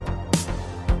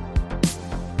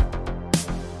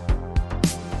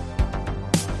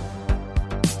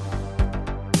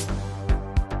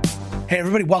Hey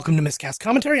everybody, welcome to Miscast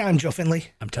Commentary. I'm Joe Finley.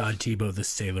 I'm Todd Tebow, the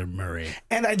Sailor Murray.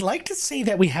 And I'd like to say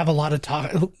that we have a lot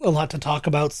to talk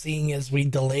about, seeing as we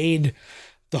delayed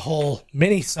the whole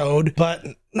mini-sode, but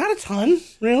not a ton,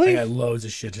 really. I got loads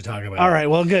of shit to talk about. All right,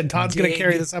 well, good. Todd's going to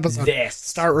carry this episode.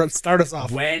 Start us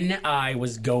off. When I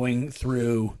was going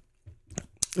through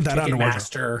That underwater.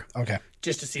 Ticketmaster, Okay.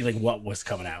 just to see like what was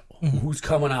coming out, who's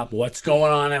coming up, what's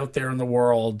going on out there in the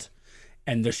world,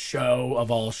 and the show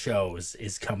of all shows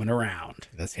is coming around.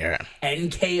 Let's hear it.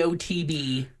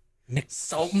 NKOTB,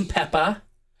 Salt and Pepper.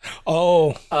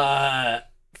 Oh,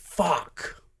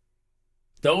 Fuck.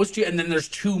 Those two, and then there's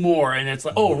two more, and it's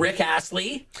like, Rick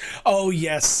Astley, oh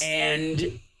yes.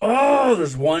 and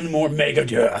there's one more,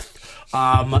 Megadeth.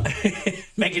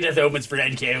 Megadeth opens for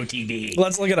NKOTB.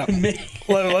 Let's look it up. Let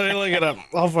me look it up.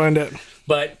 I'll find it.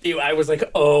 But I was like,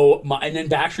 oh my, and then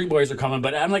Backstreet Boys are coming,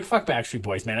 but I'm like, fuck Backstreet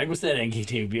Boys, man. I go to that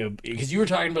NKOTB because you were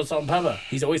talking about Salt and Pepper.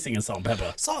 He's always singing Salt and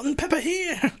Pepper. Salt and pepper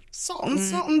here. Salt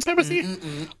and pepper here.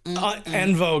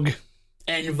 En Vogue.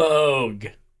 En Vogue.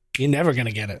 You're never going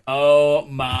to get it. Oh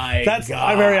my That's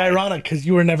God. very ironic because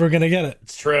you were never going to get it.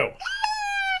 It's true.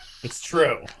 It's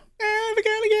true. Never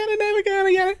gonna get it, never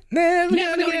gonna get it, never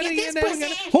gonna get it, never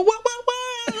gonna. Whoa, whoa,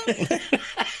 whoa,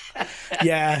 whoa.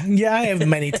 Yeah, I have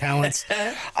many talents.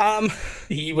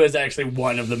 He was actually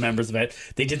one of the members of it.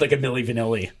 They did like a Milli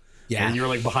Vanilli. Yeah. And you're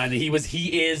like behind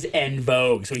he is En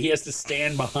Vogue, so he has to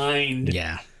stand behind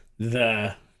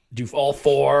do all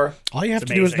four. All you have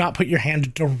to do is not put your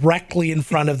hand directly in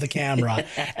front of the camera.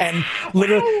 And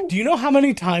literally, do you know how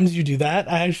many times you do that?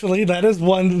 Actually, that is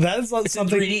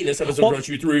something. 3D. This episode brought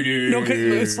you 3D. No,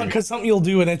 because something you'll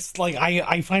do, and it's like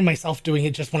I find myself doing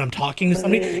it just when I'm talking to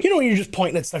somebody. You know, when you're just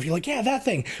pointing at stuff, you're like, yeah, that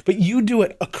thing. But you do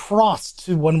it across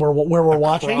to where we're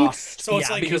watching. So it's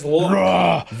like, because look,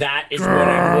 that is what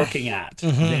I'm looking at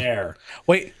there.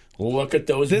 Wait, look at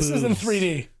those. This boobs. is in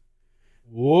 3D.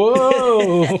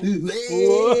 Whoa.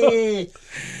 Whoa.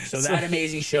 So that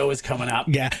amazing show is coming up.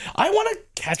 Yeah. I want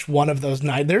to catch one of those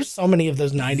There's so many of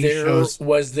those 90s shows. There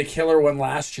was the killer one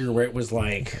last year where it was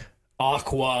like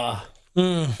Aqua,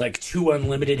 like Two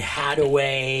Unlimited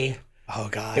Hadaway. Oh,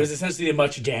 God. It was essentially a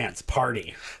Much Dance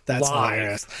party. That's live.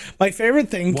 hilarious. My favorite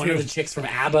thing, one of the chicks from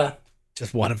ABBA.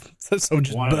 Just one of them. So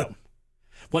just one of them.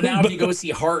 Well, now if you go see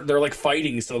Heart, they're like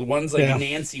fighting. So the one's like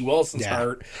Nancy Wilson's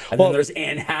Heart, and then there's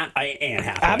Anne Hathaway.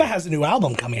 ABBA has a new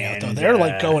album coming out, though. They're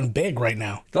like going big right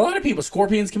now. A lot of people.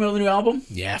 Scorpions came out with a new album.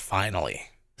 Yeah, finally.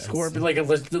 Scorpion, like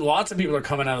lots of people are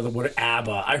coming out of the wood.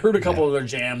 ABBA. I heard a couple of their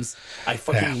jams. I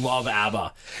fucking love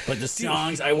ABBA, but the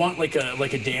songs I want like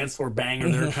a dance floor banger.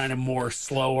 They're kind of more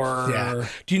slower. Yeah.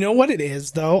 Do you know what it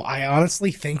is though? I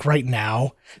honestly think right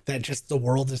now that just the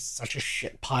world is such a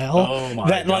shit pile. Oh my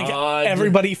that God. Like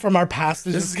everybody from our past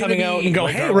is just coming out and go,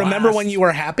 like hey, remember when you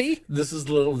were happy? This is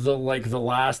the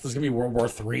last. There's gonna be World War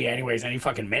III anyways. Any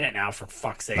fucking minute now, for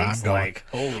fuck's sake. Like,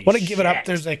 holy. Want to give it up?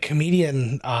 There's a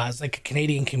comedian. It's like a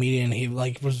Canadian comedian. He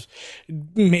like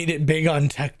made it big on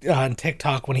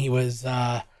TikTok when he was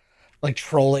like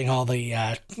trolling all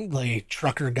the like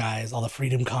trucker guys, all the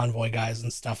Freedom Convoy guys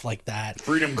and stuff like that.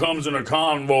 Freedom comes in a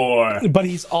convoy. But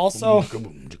he's also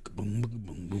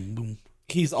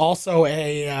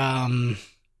a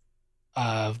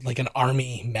like an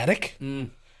army medic.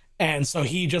 And so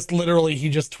he just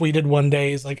tweeted one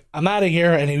day, he's like, I'm out of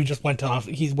here, and he just went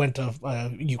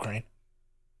to Ukraine.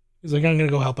 He's like, I'm going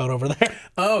to go help out over there.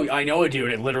 Oh, I know a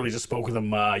dude. I literally just spoke with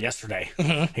him yesterday.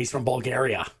 He's from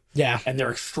Bulgaria. Yeah. And they're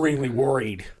extremely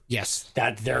worried. Yes.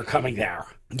 That they're coming there.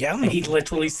 Yeah. And he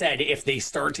literally said if they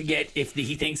start to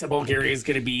he thinks that Bulgaria is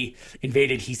going to be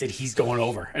invaded, he said he's going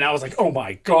over. And I was like, oh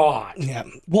my God. Yeah.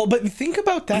 Well, but think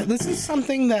about that. This is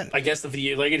something that I guess if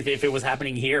it was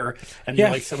happening here and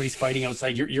like somebody's fighting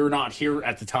outside, you're not here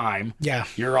at the time. Yeah.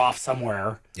 You're off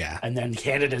somewhere. Yeah. And then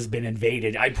Canada's been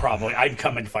invaded. I'd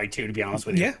come and fight too, to be honest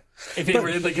with you. Yeah. If it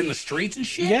were like in the streets and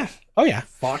shit. Yeah. Oh yeah.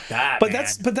 Fuck that. But man.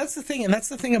 that's the thing, and that's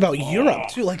the thing about Europe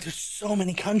too. Like there's so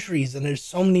many countries and there's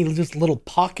so many just little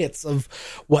pockets of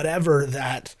whatever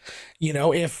that, you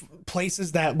know, if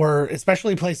places that were,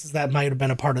 especially places that might have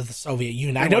been a part of the Soviet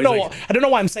Union. I don't know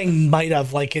why I'm saying might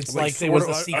have, like it's like it was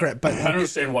a secret, but I don't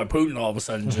understand why Putin all of a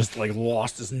sudden just like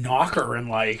lost his knocker and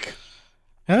like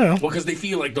I don't know. Well, because they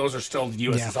feel like those are still the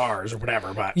USSRs or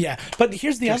whatever, but but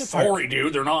here's the other part. Sorry,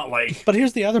 dude, they're not like. But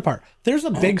here's the other part. There's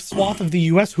a big swath of the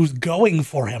U.S. who's going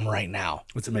for him right now.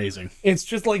 It's amazing. It's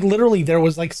just like literally there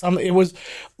was like it was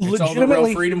legitimately all the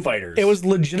real freedom fighters. It was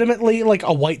legitimately like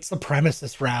a white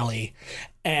supremacist rally,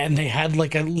 and they had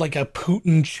like a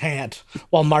Putin chant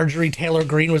while Marjorie Taylor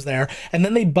Greene was there, and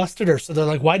then they busted her. So they're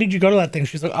like, "Why did you go to that thing?"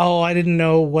 She's like, "Oh, I didn't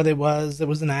know what it was. It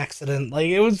was an accident." Like,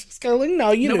 it was just kind of like,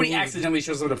 no, nobody accidentally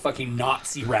shows up at a fucking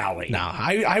Nazi rally. No,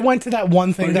 I went to that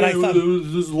one thing that I thought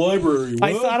this library.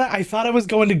 What? I thought I was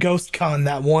going to Ghost Con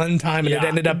that one time, and it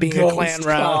ended up being a Klan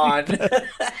rally.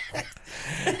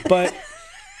 But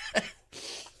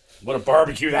what a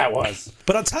barbecue that was!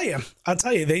 But I'll tell you,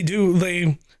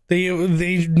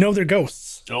 they know their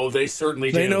ghosts. Oh, they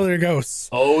certainly do. They know their ghosts.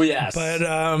 Oh yes. But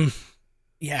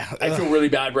yeah, I feel really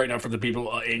bad right now for the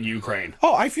people in Ukraine.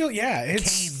 Oh, I feel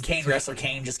it's Kane wrestler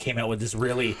Kane just came out with this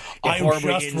really I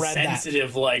horribly just read that.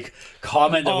 insensitive like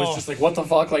comment that was just like, what the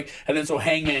fuck, like, and then so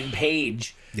Hangman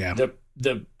Page,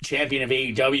 the champion of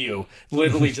AEW,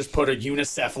 literally just put a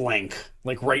UNICEF link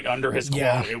like right under his quote.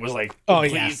 Yeah. It was like, Oh,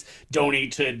 please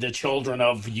donate to the children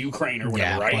of Ukraine or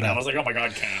whatever, right? And I was like, oh my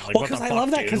god, Kane. Like, well, because I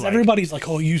love that, because everybody's like,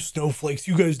 oh, you snowflakes,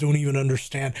 you guys don't even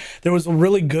understand. There was a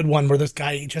really good one where this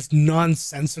guy, just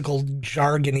nonsensical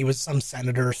jargon, he was some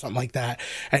senator or something like that,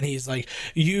 and he's like,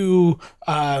 you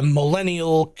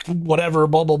millennial whatever,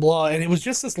 blah blah blah, and it was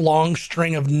just this long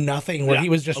string of nothing where he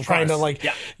was just trying to like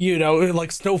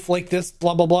like snowflake this,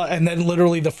 blah blah blah, and then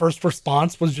literally the first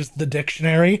response was just the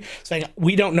dictionary saying,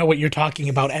 we don't know what you're talking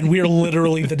about, and we're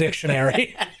literally the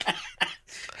dictionary.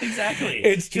 Exactly.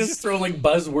 It's He's just throwing like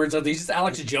buzzwords out there. He's just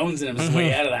Alex Jones in him his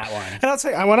way out of that one. And I'll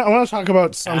tell you, I want to talk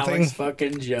about something. Alex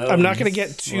fucking Jones. I'm not going to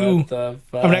get too. I'm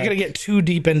not going to get too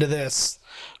deep into this,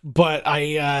 but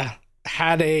I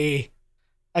had a.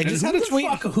 I just had a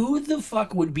tweet. Who the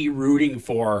fuck would be rooting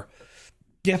for?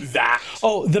 That.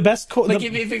 Oh, the best. Like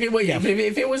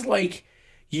if it was like,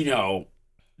 you know,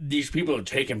 these people are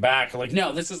taken back. Like,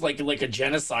 no, this is like a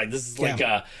genocide. This is like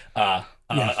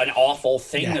an awful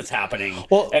thing that's happening.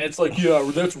 Well, and it's like,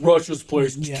 that's Russia's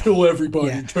place. Kill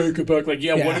everybody, take it back. Like,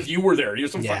 what if you were there? You're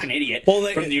some fucking idiot from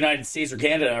the United States or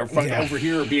Canada or from over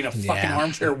here being a fucking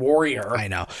armchair warrior. I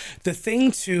know. The thing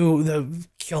too that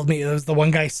killed me was the one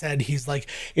guy said, he's like,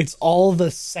 it's all the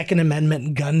Second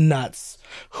Amendment gun nuts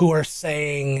who are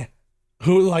saying,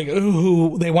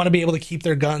 who they want to be able to keep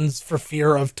their guns for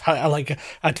fear of like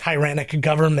a tyrannic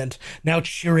government, now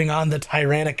cheering on the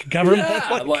tyrannic government.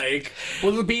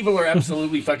 Well, the people are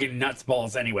absolutely fucking nuts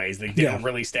balls anyways. They don't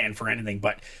really stand for anything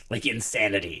but like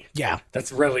insanity. Yeah,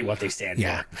 that's really what they stand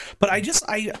for. But I just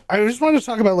wanted to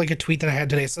talk about like a tweet that I had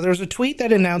today. So there was a tweet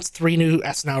that announced 3 new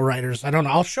SNL writers. I don't know,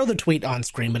 I'll show the tweet on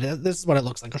screen, but this is what it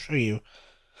looks like. I'll show you.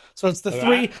 So it's the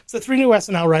three new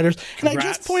SNL writers. And I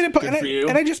just pointed,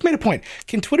 and I just made a point.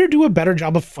 Can Twitter do a better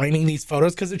job of finding these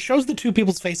photos? Because it shows the 2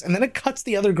 people's face and then it cuts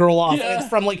the other girl off. And it's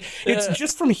from it's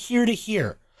just from here to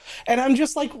here. And I'm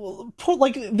just like,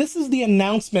 this is the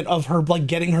announcement of her like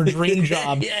getting her dream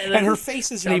job, and her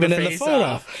face isn't even in the photo.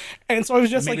 Off. And so I was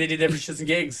just they did that for shits and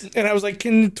gigs. And I was like,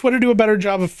 can Twitter do a better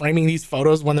job of framing these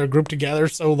photos when they're grouped together?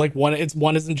 So like one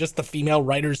isn't just the female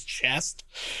writer's chest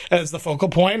as the focal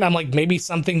point. And I'm like, maybe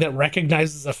something that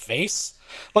recognizes a face.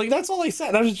 Like, that's all I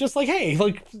said. I was just like, hey,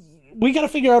 like, we got to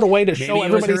figure out a way to show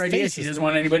everybody's faces. She doesn't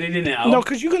want anybody to know. No,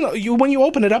 because when you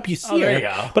open it up, you see her.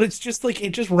 Go. But it's just like, it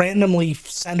just randomly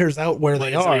centers out where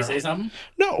they are. Somebody say something?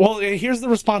 No. Well, here's the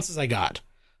responses I got.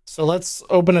 So let's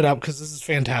open it up because this is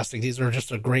fantastic. These are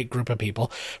just a great group of people.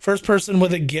 First person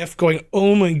with a GIF going,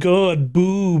 "Oh my god,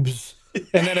 boobs."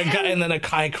 And then a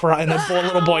guy crying, and then a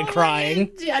little boy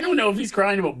crying. I don't know if he's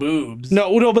crying about boobs.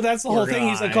 No, but that's the whole thing.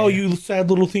 He's like, "Oh, you sad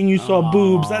little thing, you saw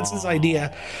boobs." That's his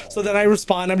idea. So then I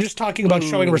respond, I'm just talking about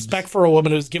showing respect for a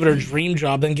woman who's given her dream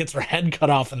job, then gets her head cut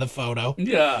off in the photo.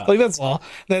 Yeah. Like, that's all.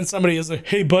 Then somebody is like,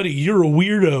 "Hey, buddy, you're a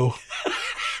weirdo."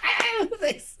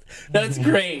 That's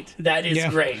great. That is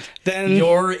great. Then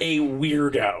you're a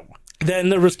weirdo. Then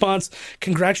the response,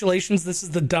 "Congratulations, this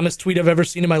is the dumbest tweet I've ever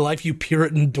seen in my life, you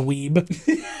Puritan dweeb."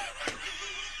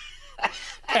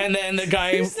 And then the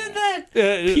guy... Who said that?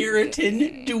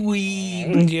 Puritan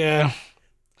dweeb. Yeah.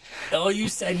 All you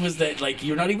said was that, like,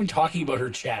 you're not even talking about her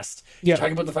chest. You're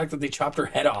talking about the fact that they chopped her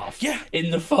head off. Yeah.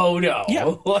 In the photo.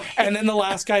 Yeah. And then the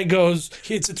last guy goes,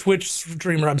 "It's a Twitch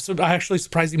streamer. I actually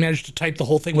surprised he managed to type the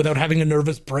whole thing without having a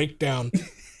nervous breakdown."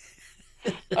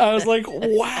 I was like,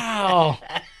 wow.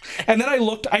 And then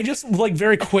I just like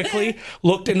very quickly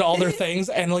looked into all their things,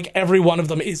 and like every one of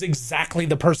them is exactly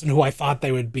the person who I thought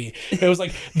they would be. It was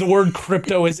like the word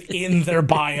crypto is in their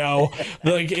bio.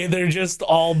 Like, they're just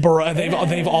all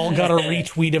they've all got a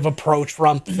retweet of a pro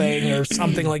Trump thing or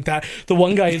something like that. The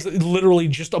one guy is literally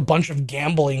just a bunch of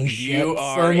gambling shit. You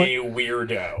are a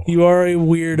weirdo. You are a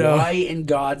weirdo. Why in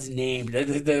God's name?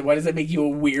 Why does that make you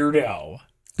a weirdo?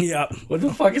 Yeah. What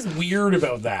the fuck is weird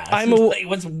about that?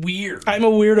 What's weird? I'm a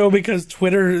weirdo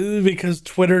because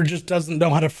Twitter just doesn't know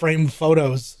how to frame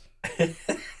photos.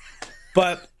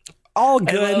 But all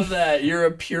good. I love that. You're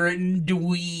a Puritan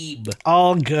dweeb.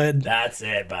 All good. That's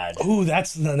it, bud. Ooh,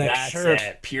 that's the next shirt. That's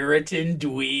it. Puritan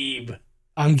dweeb.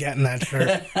 I'm getting that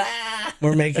shirt.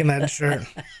 We're making that shirt.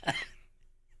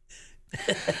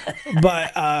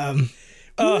 But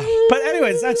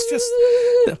anyways,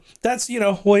 that's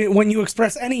when you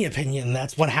express any opinion,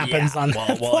 that's what happens on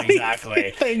well,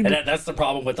 exactly. And that's the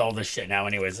problem with all this shit now.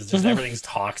 Anyways, it's just everything's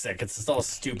toxic. It's just all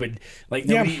stupid. Like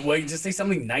nobody, just say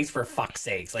something nice for fuck's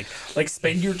sakes. Like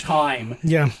spend your time,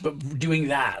 doing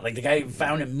that. Like the guy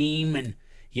found a meme and.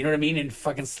 You know what I mean? And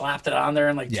fucking slapped it on there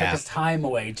and took his time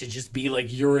away to just be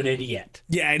like, you're an idiot.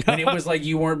 Yeah, I know. And it was like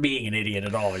you weren't being an idiot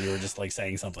at all. You were just like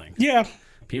saying something. Yeah.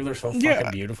 People are so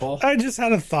fucking beautiful. I just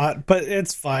had a thought, but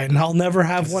it's fine. I'll never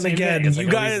have one again. You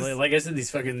guys, like I said,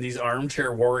 these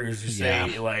armchair warriors who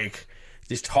say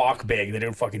just talk big. They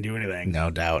don't fucking do anything. No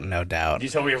doubt. You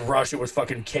tell me if Russia was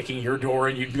fucking kicking your door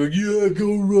and you'd be like, yeah,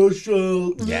 go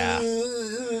Russia.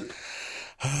 Yeah.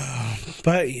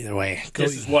 But either way,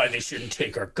 this is why they shouldn't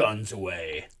take our guns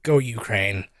away. Go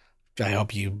Ukraine. I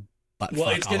hope you.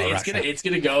 It's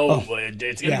gonna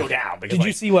go down because did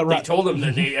you see what they told him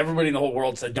that everybody in the whole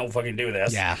world said don't fucking do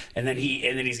this. Yeah, and then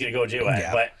he's gonna go do it.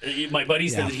 Yeah. But my buddy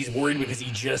said that he's worried because he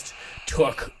just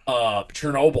took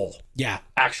Chernobyl. Yeah,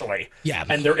 actually. Yeah,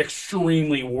 and they're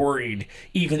extremely worried,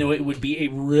 even though it would be a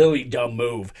really dumb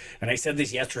move. And I said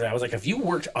this yesterday. I was like, if you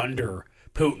worked under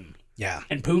Putin,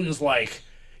 and Putin's like,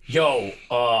 yo,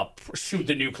 shoot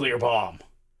the nuclear bomb.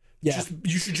 Yeah,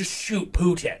 you should just shoot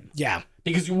Putin. Yeah.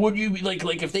 Because would you like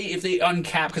if they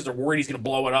uncap because they're worried he's going to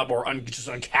blow it up or just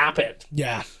uncap it?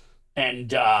 Yeah,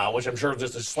 and which I'm sure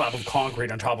just a slab of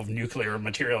concrete on top of nuclear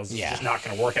materials is just not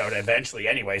going to work out eventually,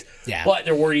 anyways. Yeah, but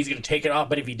they're worried he's going to take it off.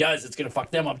 But if he does, it's going to fuck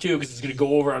them up too because it's going to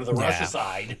go over onto the Russia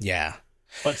side. Yeah,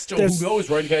 but still, who knows?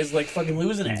 Right, you guys like fucking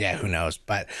losing it. Yeah, who knows?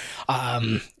 But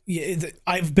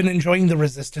I've been enjoying the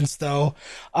resistance though.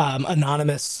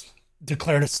 Anonymous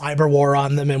declared a cyber war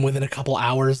on them, and within a couple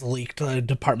hours leaked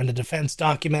Department of Defense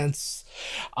documents.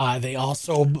 They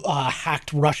also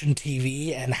hacked Russian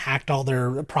TV and hacked all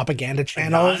their propaganda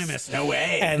channels. Anonymous, no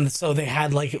way. And so they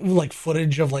had like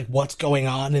footage of like what's going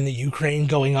on in the Ukraine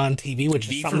going on TV, which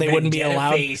is something they wouldn't be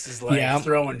allowed. Face is like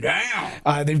throwing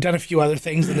down. They've done a few other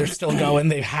things and they're still going.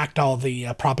 They've hacked all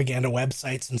the propaganda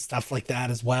websites and stuff like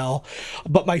that as well.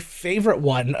 But my favorite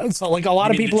one, so like a lot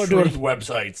of people are doing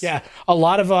websites. Yeah, a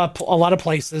lot of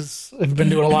places have been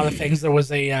doing a lot of things. There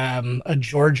was a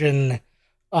Georgian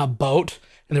boat,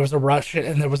 and there was a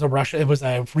Russian, it was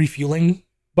a refueling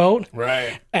boat,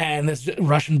 right? And this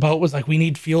Russian boat was like, we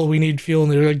need fuel,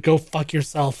 and they're like, go fuck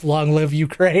yourself, long live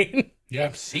Ukraine.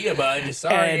 Yeah, see ya, bud.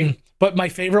 Sorry. But my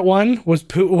favorite one was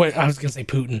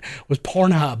Putin was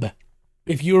Pornhub.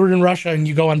 If you were in Russia and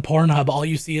you go on Pornhub, all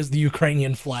you see is the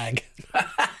Ukrainian flag.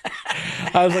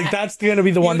 I was like, that's going to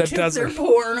be the one that does their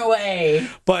porn away.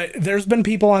 But there's been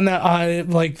people on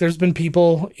that, there's been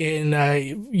people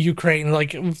in Ukraine,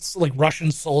 like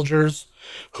Russian soldiers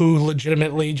who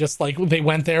legitimately just like, they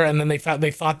went there and then they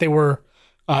thought they were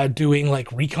doing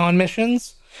like recon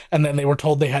missions. And then they were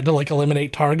told they had to like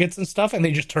eliminate targets and stuff. And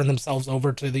they just turned themselves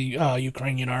over to the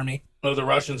Ukrainian army. Oh, the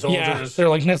Russian soldiers. Yeah, they're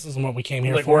like, this isn't what we came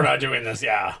here for. Like, we're not doing this,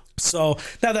 yeah. So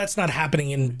now that's not happening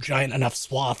in giant enough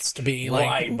swaths to be like,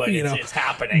 right, but it's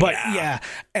happening. But yeah.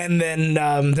 And then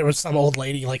there was some old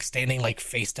lady like standing like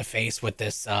face to face with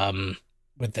this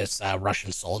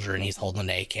Russian soldier, and he's holding an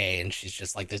AK, and she's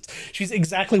just like this. She's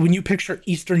exactly when you picture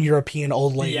Eastern European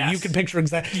old lady. Yes. You can picture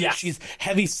exactly. Yes. She's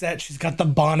heavy set. She's got the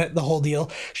bonnet, the whole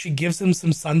deal. She gives him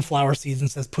some sunflower seeds and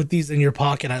says, "Put these in your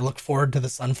pocket. I look forward to the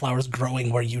sunflowers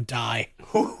growing where you die."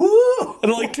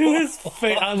 And like to his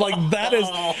face, I'm like, that is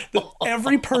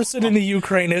every person in the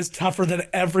Ukraine is tougher than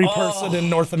every person in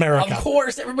North America. Of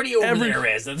course, everybody over there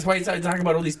is. That's why I'm talking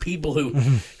about all these people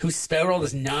who spout all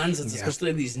this nonsense,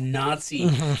 especially these Nazi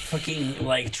fucking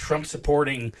like Trump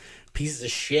supporting pieces of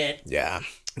shit. Yeah.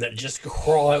 That just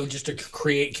crawl out just to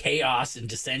create chaos and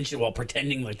dissension while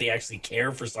pretending like they actually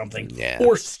care for something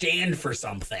or stand for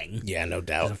something. Yeah, no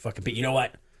doubt. But you know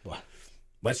what?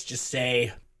 Let's just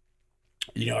say,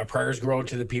 our prayers go out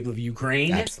to the people of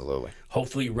Ukraine. Absolutely.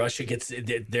 Hopefully Russia gets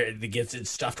it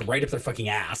stuffed right up their fucking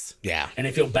ass. Yeah. And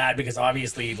I feel bad because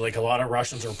obviously like a lot of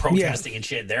Russians are protesting and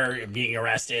shit. They're being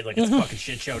arrested. Like it's a fucking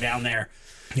shit show down there.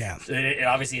 Yeah.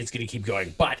 Obviously it's going to keep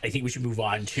going. But I think we should move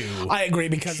on to... I agree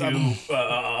because...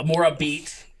 more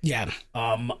upbeat. Yeah.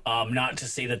 Not to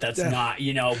say that's not,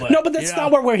 but... No, but that's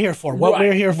not what we're here for. What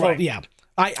we're here for, yeah.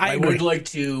 I agree. would like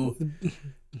to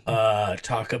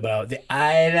talk about the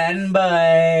Island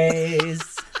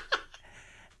Boys.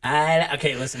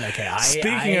 Okay, listen. Okay,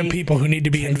 Speaking of people who need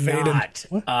to be invaded,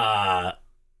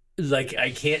 like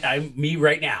I can't. Me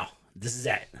right now. This is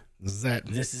it.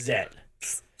 This is it.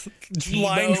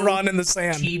 Line drawn in the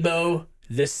sand. Tebow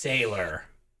the Sailor.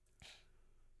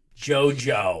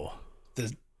 JoJo.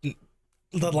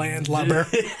 The landlubber.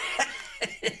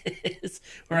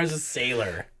 When I was a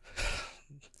sailor.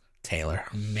 Taylor.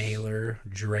 Mailer.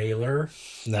 Drailer.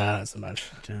 Nah, not so much.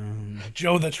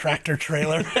 Joe the tractor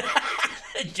trailer.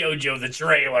 JoJo the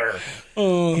trailer.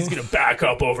 He's gonna back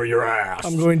up over your ass.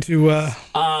 I'm going to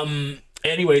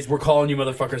anyways, we're calling you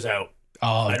motherfuckers out.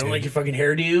 I don't dude. like your fucking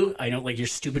hairdo. I don't like your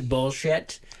stupid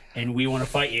bullshit. And we want to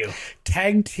fight you.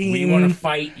 Tag team. We want to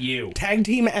fight you. Tag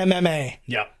team MMA.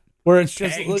 Yep. Where it's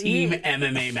just tag team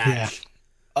MMA match.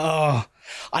 Yeah.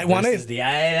 I want to. The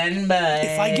Island Boys.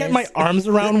 If I get my arms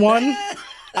around one,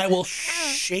 I will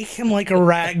shake him like a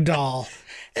rag doll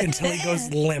until he goes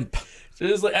limp. So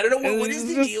it's like, I don't know what is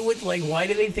the deal with, like, why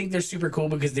do they think they're super cool?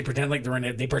 Because they pretend like they're in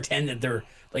it. They pretend that they're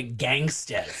like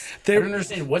gangsters. I don't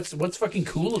understand what's fucking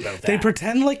cool about that. They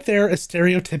pretend like they're a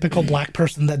stereotypical black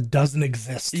person that doesn't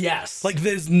exist. Yes, like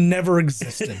this never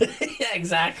existed. Yeah,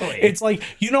 exactly. It's like,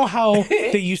 you know how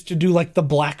they used to do like the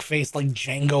blackface, like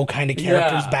Django kind of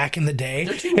characters back in the day.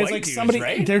 They're two white like dudes,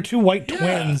 right? They're two white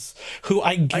twins who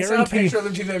I guarantee. I saw a picture of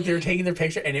them too. They were taking their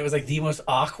picture, and it was like the most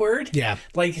awkward. Yeah,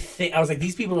 like I was like,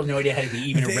 these people have no idea how to be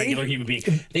even a regular human being.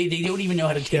 They don't even know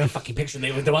how to take a fucking picture.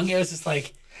 The one guy was just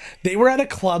like. They were at a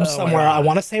club somewhere. I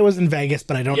want to say it was in Vegas,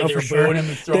 but I don't know for sure.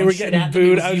 They were getting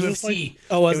booed. I was just like,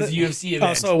 "Oh, was it? UFC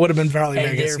event. Oh, so it would have been probably and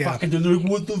Vegas." They're fucking like,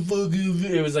 "What the fuck is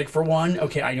it?" It was like, for one,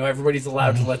 okay, I know everybody's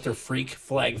allowed to let their freak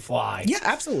flag fly. Yeah,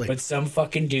 absolutely. But some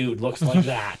fucking dude looks like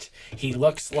that. He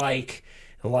looks like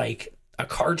a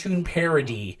cartoon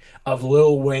parody of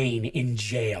Lil Wayne in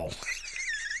jail.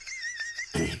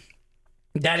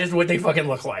 That is what they fucking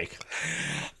look like.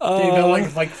 They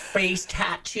got like face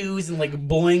tattoos and like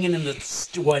blinging and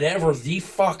the whatever the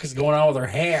fuck is going on with their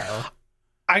hair.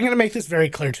 I'm going to make this very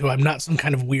clear, too. I'm not some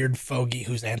kind of weird fogey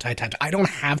who's anti-tattoo. I don't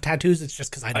have tattoos. It's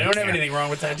just because I don't have anything wrong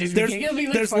with tattoos.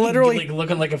 There's literally... like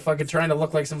looking like a fucking... trying to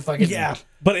look like some fucking... Yeah,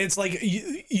 but it's like,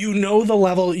 you know the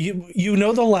level... You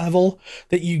know the level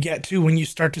that you get to when you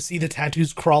start to see the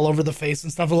tattoos crawl over the face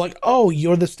and stuff. We're like, oh,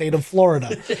 you're the state of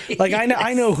Florida. Like, yes.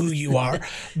 I know who you are.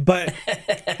 But,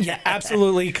 yeah,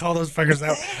 absolutely call those fuckers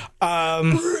out.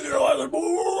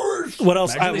 What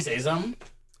else? Actually say something?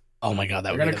 Oh my god,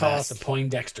 that They're would be gonna call best. us a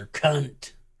Poindexter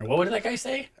cunt. Or what did that guy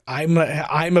say? I'm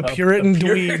a Puritan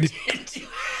dweeb.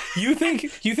 You think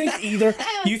if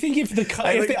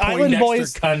the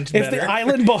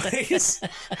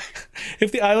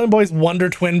Island Boys Wonder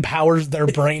Twin powers their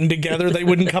brain together, they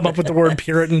wouldn't come up with the word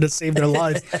Puritan to save their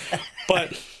lives.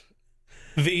 But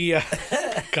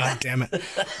god damn it.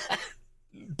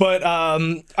 But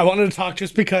I wanted to talk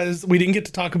just because we didn't get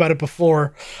to talk about it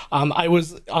before. I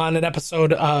was on an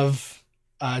episode of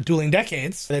Dueling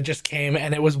Decades that just came,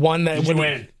 and it was one that would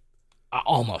win.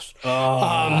 Almost.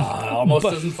 Almost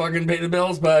doesn't fucking pay the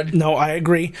bills, bud. No, I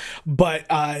agree. But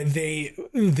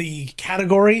the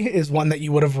category is one that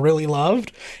you would have really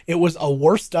loved. It was a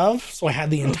worst of, so I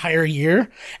had the entire year,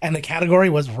 and the category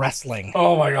was wrestling.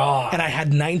 Oh my god. And I had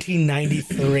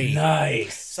 1993.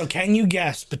 Nice. So can you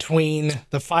guess between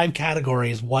the 5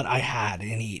 categories what I had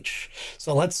in each?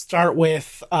 So let's start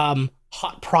with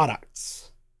hot products.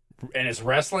 And it's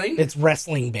wrestling? It's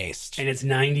wrestling based. And it's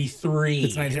 93.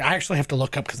 It's 93. I actually have to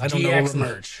look up because I don't know. DX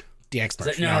merch. DX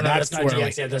merch. No, that's not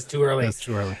DX yet. That's too early. That's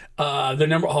too early. The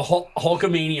number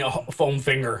Hulkamania foam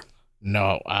finger.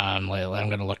 No, I'm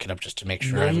going to look it up just to make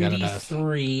sure I've got it.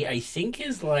 93, I think,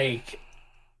 is like...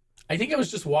 I think I was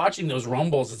just watching those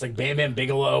Rumbles. It's like Bam Bam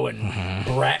Bigelow and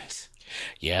Brett.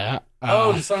 Yeah.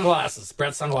 The sunglasses.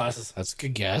 Brett's sunglasses. That's a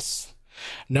good guess.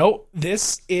 No,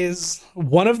 this is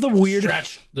one of the weird...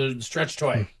 The stretch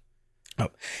toy. Oh,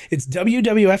 it's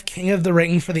WWF King of the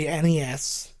Ring for the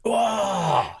NES.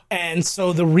 Whoa. And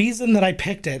so the reason that I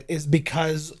picked it is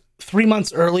because 3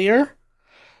 months earlier,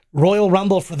 Royal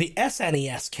Rumble for the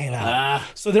SNES came out.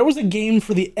 So there was a game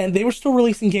for and they were still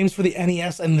releasing games for the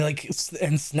NES, and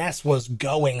SNES was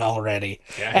going already.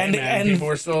 Yeah, and people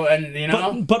were still, and you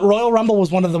know. But Royal Rumble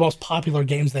was one of the most popular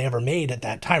games they ever made at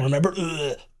that time. Remember,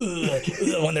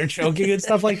 when they're choking and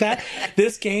stuff like that.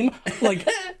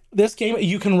 This game,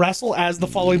 you can wrestle as the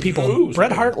following people: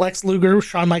 Bret Hart, Lex Luger,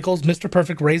 Shawn Michaels, Mr.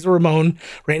 Perfect, Razor Ramon,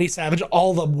 Randy Savage.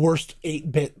 All the worst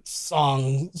 8-bit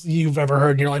songs you've ever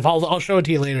heard in your life. I'll show it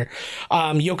to you later.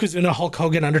 Yokozuna, Hulk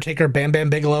Hogan, Undertaker, Bam Bam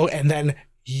Bigelow, and then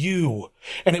you.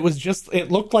 And it was just,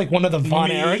 it looked like one of the Von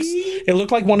Erichs. It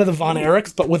looked like one of the Von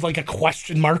Erichs, but with like a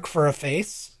question mark for a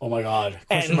face. Oh my God.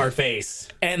 Question mark face.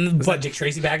 And was that Dick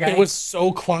Tracy bad guy? It was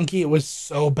so clunky. It was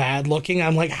so bad looking.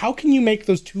 I'm like, how can you make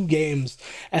those two games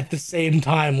at the same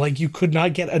time? Like, you could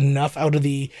not get enough out of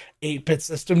the 8-bit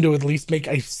system to at least make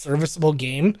a serviceable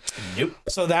game. Nope.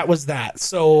 So that was that.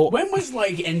 So when was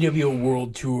like NWO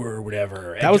World Tour or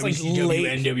whatever? That was like WCW,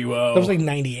 late NWO. That was like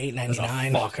 98, 99.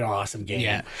 That was a fucking awesome game.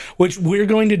 Yeah. Which we're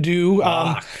going to do.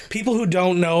 People who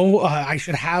don't know, I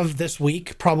should have this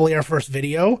week, probably our first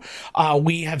video.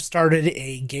 We have started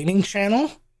a gaming channel,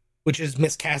 which is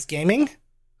Miscast Gaming.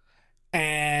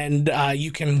 And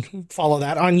you can follow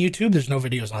that on YouTube. There's no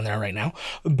videos on there right now,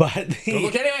 but go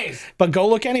look anyways. But go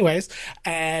look anyways.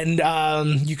 And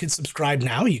you can subscribe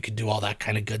now. You can do all that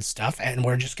kind of good stuff. And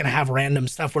we're just gonna have random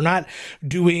stuff. We're not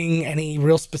doing any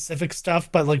real specific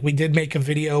stuff, but like we did make a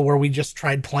video where we just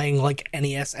tried playing like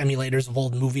NES emulators of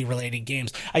old movie related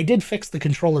games. I did fix the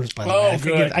controllers, by the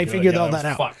way. I figured all that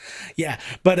out. Fuck. Yeah,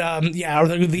 but the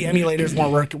emulators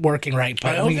weren't working right.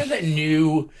 But I hope that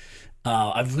new.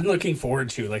 I've been looking forward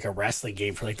to like a wrestling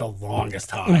game for like the longest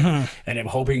time, and I'm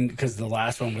hoping because the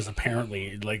last one was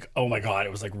apparently like, oh my God, it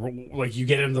was like you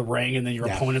get in the ring and then your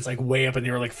opponent's like way up and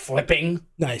they were like flipping.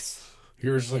 Nice.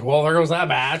 You're just like, well, there goes that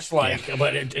match. Like,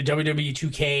 but at WWE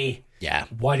 2K,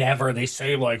 whatever they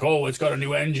say, like, oh, it's got a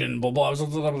new engine, blah blah. I was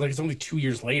like, it's only 2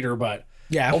 years later, but.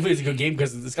 Yeah, hopefully it's a good game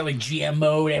because it's got like GM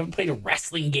mode. I haven't played a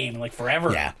wrestling game in like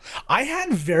forever. Yeah, I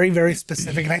had very, very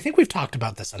specific, and I think we've talked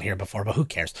about this on here before, but who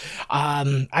cares?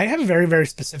 I have very, very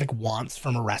specific wants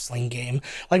from a wrestling game.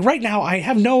 Like right now, I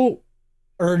have no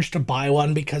urge to buy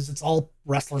one because it's all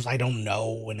wrestlers I don't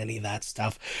know and any of that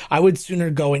stuff. I would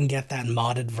sooner go and get that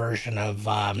modded version of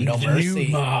No Mercy.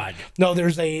 New mod. No,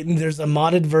 there's a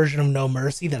modded version of No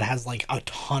Mercy that has like a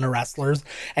ton of wrestlers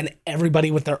and everybody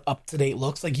with their up-to-date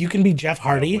looks. Like you can be Jeff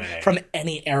Hardy from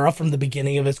any era from the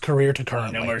beginning of his career to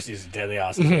currently. No Mercy is a deadly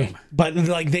awesome game. But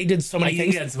like they did so many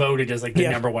things. I think that's voted as like the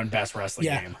number one best wrestling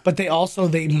game. But they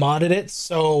modded it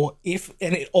so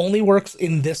and it only works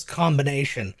in this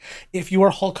combination. If you are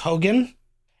Hulk Hogan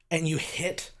and you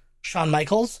hit Shawn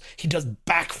Michaels, he does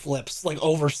backflips, like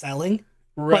overselling,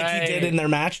 like he did in their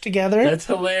match together. That's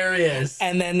hilarious.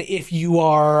 And then if you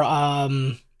are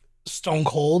Stone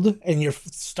Cold and you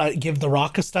give The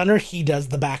Rock a stunner, he does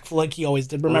the backflip like he always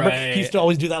did. Remember, he used to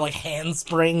always do that like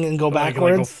handspring and go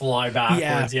backwards. Like go fly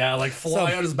backwards, like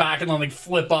fly on his back and then like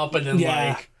flip up and then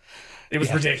like... It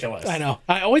was ridiculous. I know.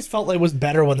 I always felt like it was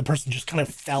better when the person just kind of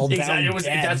fell down.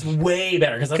 That's way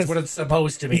better because that's what it's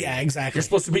supposed to be. Yeah, exactly. You're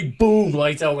supposed to be boom,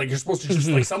 lights out. Like you're supposed to just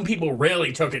like some people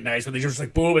really took it nice, but they just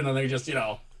like boom, and then they just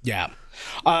Yeah.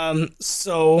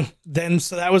 So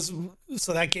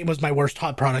that game was my worst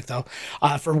hot product though.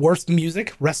 For worst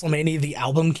music, WrestleMania the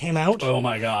album came out. Oh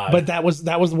my God. But that was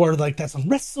where like that song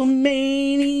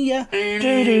WrestleMania.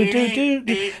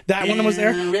 That one was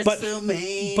there.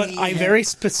 But I very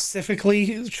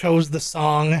specifically chose the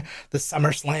song the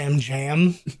SummerSlam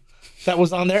Jam. That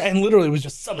was on there, and literally it was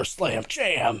just SummerSlam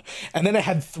Jam, and then it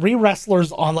had 3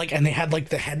 wrestlers on, like, and they had like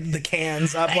the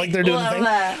cans up, like they're doing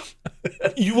the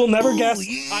thing. You will never guess.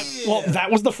 Well,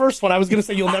 that was the first one. I was gonna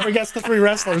say you'll never guess the 3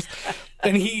 wrestlers,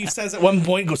 and he says at one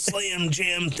point, "Go Slam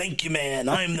Jam, thank you, man.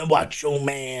 I'm the Macho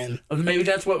Man." Maybe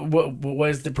that's what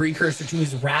was the precursor to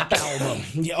his rap album.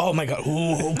 Yeah. Oh my God.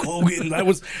 Ooh, Hulk Hogan.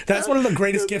 That's one of the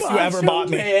greatest gifts you ever bought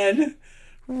me. Man.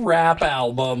 Rap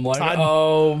album, like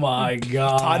oh my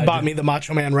God! Todd bought me the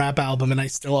Macho Man rap album, and I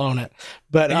still own it.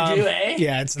 But you do, eh?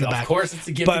 Yeah, it's in the back. Of course, it's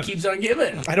a gift that keeps on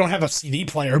giving. I don't have a CD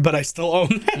player, but I still own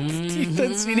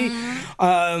that CD.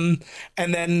 And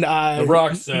then The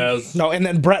Rock says no, and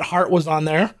then Bret Hart was on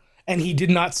there, and he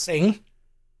did not sing.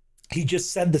 He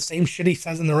just said the same shit he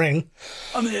says in the ring.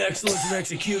 I'm the excellence of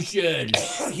execution.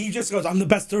 He just goes, "I'm the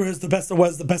best there is, the best there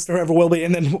was, the best there ever will be,"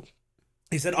 and then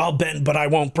he said, "I'll bend, but I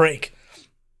won't break."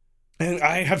 And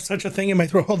I have such a thing in my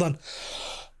throat. Hold on.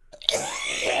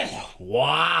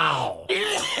 Wow.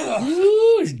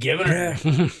 Ooh, he's giving her.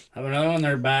 Have another one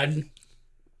there, bud.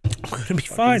 It'll be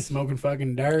fine. Smoking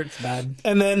fucking darts, bud.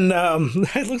 And then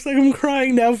it looks like I'm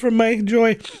crying now from my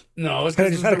joy. No, it's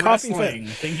because I just had a coughing fit.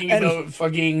 Thinking about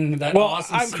fucking that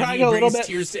awesome I'm CD crying a little bit.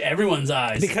 Tears to everyone's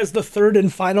eyes. Because the third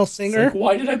and final singer. Like,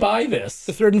 why did I buy this?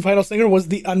 The third and final singer was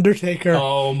The Undertaker.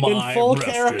 Oh my! In full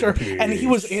character, and he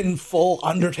was in full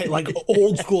Undertaker, like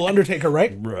old school Undertaker,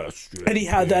 right? And he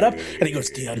had that up, and he goes,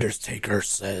 "The Undertaker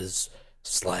says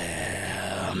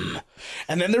slam,"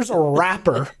 and then there's a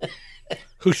rapper.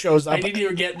 Who shows up? I didn't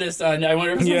even get this on. I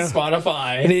wonder if it's on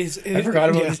Spotify. I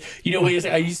forgot about this. You know,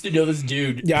 I used to know this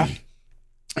dude. Yeah.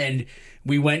 And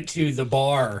we went to the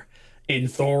bar in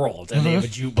Thorold, and they have a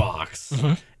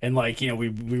jukebox, and like, you know,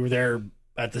 we were there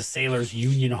at the Sailors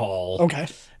Union Hall. Okay.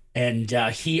 And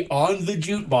he on the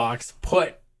jukebox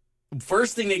put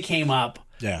first thing that came up.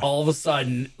 Yeah. All of a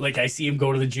sudden, like, I see him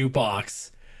go to the jukebox,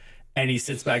 and he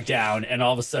sits back down, and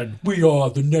all of a sudden, we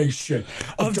are the nation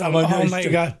of domination. Oh my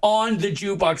God. On the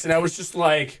jukebox, and I was just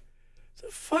like, the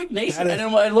fuck nation? And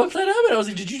I looked that up, and I was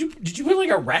like, did you put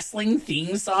like a wrestling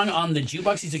theme song on the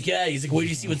jukebox? He's like, yeah. He's like, wait, do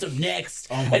you see what's up next?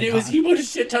 Oh my God. He put a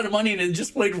shit ton of money in and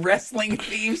just played wrestling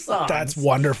theme songs. That's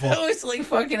wonderful. That was like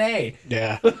fucking A.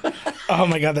 Yeah. Oh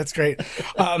my God, that's great.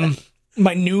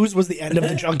 My news was the end of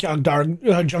the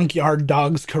Junkyard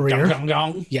Dog's career. Dong, dong,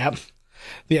 dong. Yep.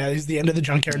 Yeah, it's the end of the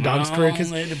Junkyard Dog's career.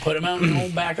 They had to put him out in the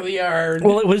old back of the yard.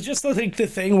 Well, it was just the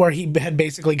thing where he had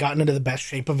basically gotten into the best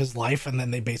shape of his life, and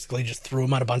then they basically just threw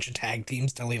him on a bunch of tag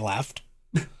teams till he left.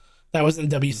 That was in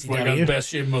WCW. I got the best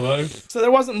shape of my life. So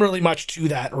there wasn't really much to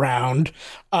that round.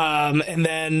 And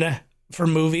then for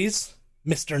movies,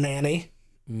 Mr. Nanny.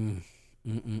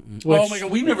 Which, oh my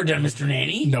God, we've never done Mr.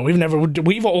 Nanny. No,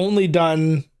 we've only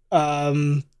done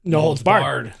No Holds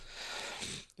Barred.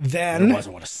 Then there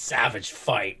wasn't. What a savage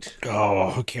fight.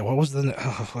 Oh, okay. What's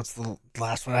the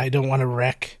last one? I don't want to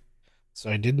wreck. So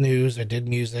I did news, I did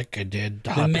music, I did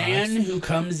the man who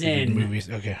comes in movies.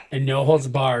 Okay. And No Holds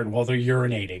Barred while they're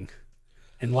urinating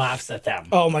and laughs at them.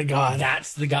 Oh my God.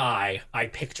 That's the guy I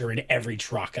picture in every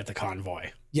truck at the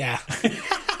convoy. Yeah.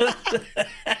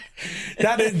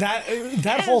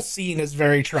 that whole scene is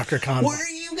very trucker convoy. Where are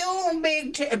you going,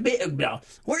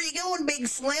 where are you going, Big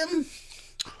Slim?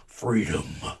 Freedom.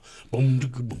 Boom,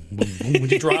 boom, boom, boom.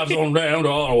 He drives on down to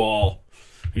Ottawa.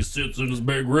 He sits in his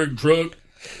big rig truck.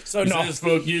 He says,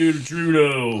 fuck you to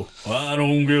Trudeau. I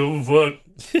don't give a fuck.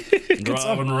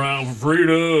 Driving around for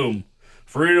freedom.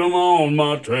 Freedom on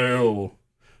my tail.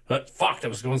 That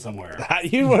was going somewhere.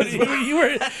 You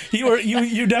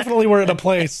definitely were at a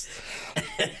place.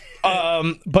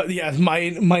 But yeah,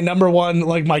 my number one,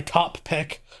 like my top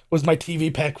pick was my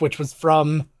TV pick, which was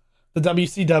from the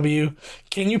WCW.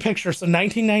 Can you picture? So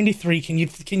 1993. Can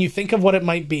you think of what it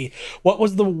might be? What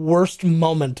was the worst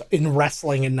moment in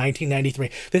wrestling in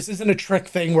 1993? This isn't a trick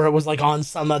thing where it was like on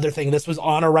some other thing. This was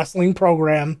on a wrestling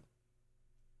program.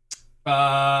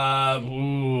 The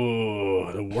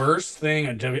worst thing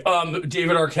on David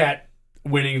Arquette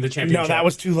winning the championship. No, that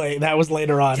was too late. That was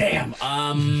later on. Damn.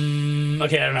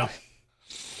 Okay, I don't know.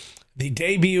 The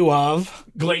debut of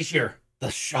Glacier. The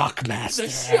Shockmaster. The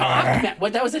Shockmaster.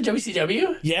 What, that was at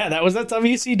WCW? Yeah, that was at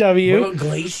WCW. What about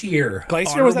Glacier?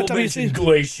 Glacier was at WCW.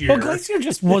 Glacier. Well, Glacier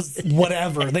just was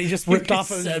whatever. They just ripped off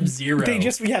Sub-Zero. They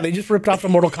just ripped off a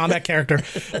Mortal Kombat character.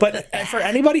 But for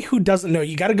anybody who doesn't know,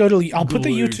 you got to go to. I'll put the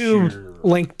YouTube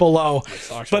link below.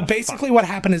 But basically, what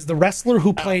happened is the wrestler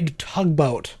who played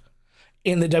Tugboat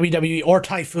in the WWE or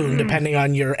Typhoon, depending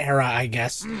on your era, I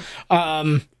guess,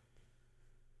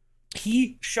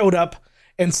 he showed up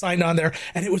and signed on there,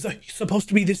 and it was supposed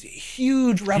to be this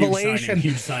huge revelation.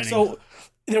 Huge signing. So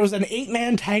there was an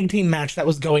 8-man tag team match that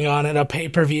was going on at a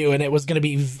pay-per-view, and it was going to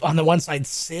be on the one side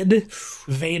Sid,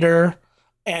 Vader,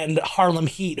 and Harlem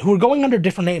Heat, who were going under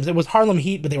different names. It was Harlem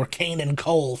Heat, but they were Kane and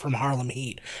Cole from Harlem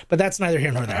Heat. But that's neither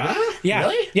here nor there. Yeah,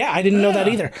 really? Yeah, I didn't know that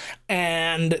either.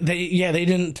 And they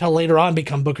didn't till later on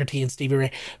become Booker T and Stevie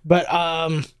Ray. But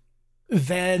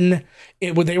then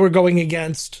they were going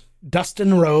against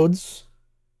Dustin Rhodes,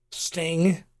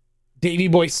 Sting, Davey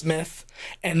Boy Smith,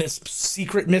 and this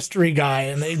secret mystery guy,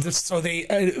 and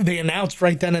they announced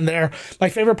right then and there. My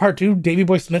favorite part too, Davey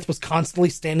Boy Smith was constantly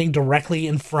standing directly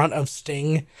in front of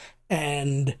Sting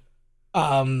and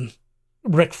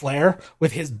Ric Flair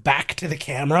with his back to the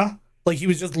camera. Like he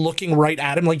was just looking right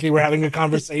at him, like they were having a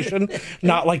conversation,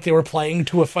 not like they were playing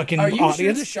to a fucking audience. Are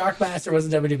you sure the Shockmaster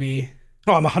wasn't WWE?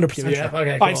 Oh, I'm 100% sure.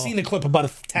 Okay, cool. I've seen the clip about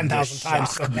 10,000 times.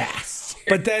 Shockmaster.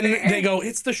 But then they go,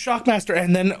 it's the Shockmaster,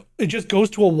 and then it just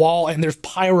goes to a wall, and there's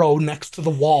pyro next to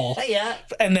the wall. Yeah.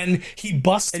 And then he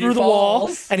busts through the wall,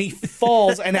 and he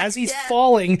falls, and as he's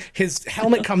falling, his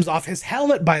helmet comes off. His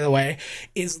helmet, by the way,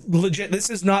 is legit. This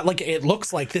is not like it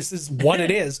looks like. This is what it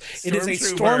is. It is a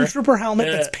Stormtrooper helmet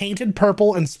that's painted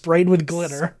purple and sprayed with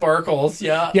glitter. Sparkles,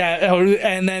 yeah. Yeah,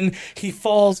 and then he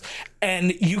falls,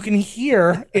 and you can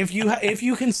hear, if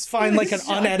you can find like an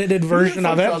unedited version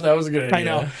of it. That was a good idea. I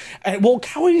know. And, well,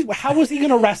 how was he going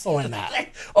to wrestle in that?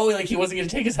 Oh, like he wasn't going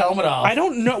to take his helmet off. I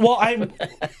don't know. Well,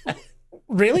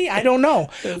 really? I don't know.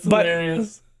 That's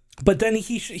hilarious. But then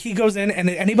he goes in, and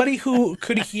anybody who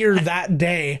could hear that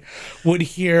day would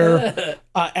hear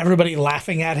everybody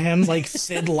laughing at him. Like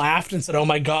Sid laughed and said, "Oh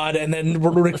my God," and then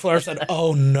Ric Flair said,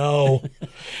 "Oh no,"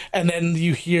 and then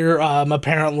you hear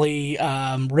apparently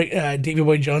Davey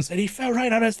Boy Jones said he fell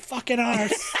right on his fucking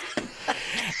arse,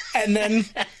 and then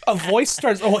a voice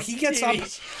starts. Oh, he gets up.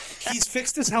 He's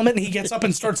fixed his helmet and he gets up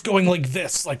and starts going like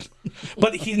this, like,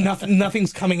 but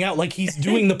nothing's coming out. Like he's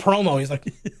doing the promo. He's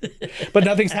like, but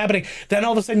nothing's happening. Then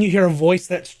all of a sudden you hear a voice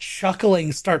that's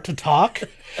chuckling start to talk.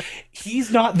 He's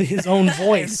not his own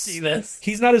voice. I've seen this.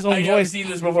 He's not his own voice. I've seen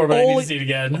this before, but I need to see it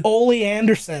again. Ole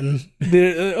Anderson,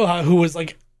 who was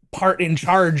like part in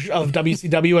charge of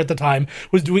WCW at the time,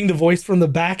 was doing the voice from the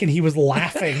back and he was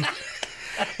laughing.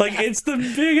 Like, it's the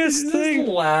biggest thing.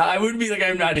 I would be like,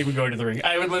 I'm not even going to the ring.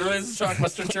 I would literally, as a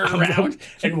shockbuster, turn around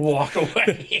and walk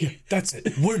away. Yeah, that's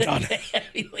it. We're done. I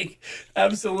mean, like,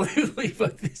 absolutely.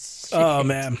 Fuck this shit. Oh,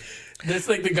 man. That's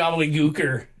like the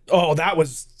gobbledygooker. Oh, that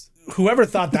was... Whoever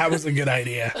thought that was a good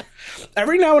idea.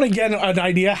 Every now and again, an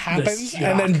idea happens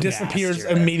and then disappears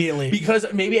immediately. Because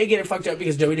maybe I get it fucked up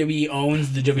because WWE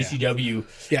owns the WCW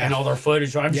and all their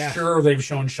footage. So I'm sure they've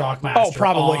shown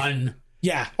Shockmaster on...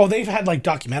 Yeah. Oh, they've had like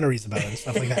documentaries about it and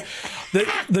stuff like that.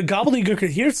 The gobbledygooker.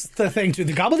 Here's the thing, too.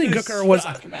 The gobbledygooker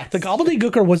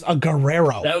was a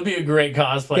Guerrero. That would be a great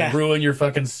cosplay. Yeah. Ruin your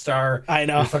fucking Star. I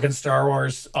know. Your fucking Star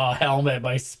Wars helmet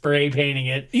by spray painting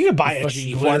it. You could buy a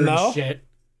cheap one though. Shit.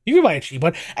 You could buy a cheap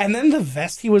one. And then the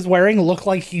vest he was wearing looked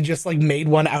like he just like made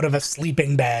one out of a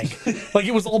sleeping bag. Like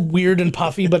it was all weird and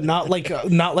puffy, but not like a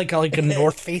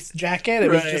North Face jacket. It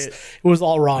was just, it was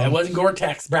all wrong. It wasn't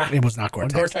Gore-Tex, bro. It was not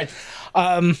Gore-Tex.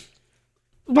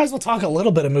 Might as well talk a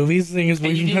little bit of movies. You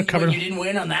didn't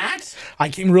win on that?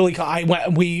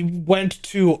 We went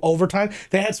to overtime.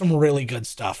 They had some really good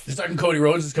stuff. They're talking Cody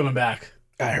Rhodes is coming back.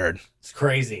 I heard. It's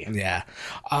crazy. Yeah.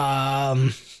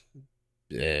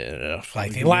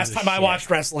 Like the last time I watched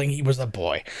wrestling, he was a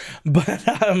boy, but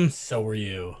so were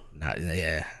you.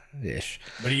 Ish.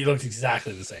 But you looked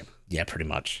exactly the same. Yeah, pretty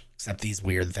much. Except these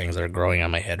weird things that are growing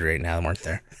on my head right now weren't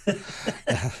there.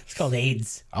 It's called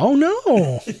AIDS. Oh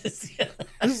no, this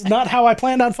is not how I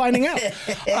planned on finding out.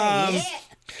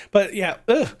 But yeah,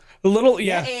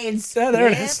 AIDS. There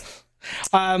it is.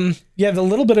 The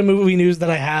little bit of movie news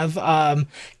that I have,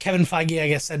 Kevin Feige, I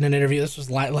guess, said in an interview, this was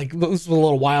a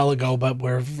little while ago, but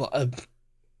we're a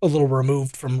little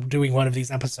removed from doing one of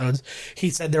these episodes. He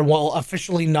said there will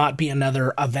officially not be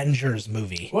another Avengers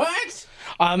movie. What?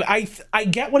 I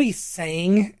get what he's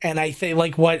saying, and I think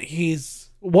like what he's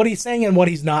saying and what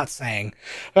he's not saying,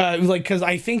 because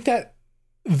I think that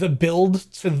the build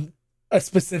to a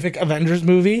specific Avengers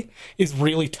movie is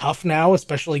really tough now,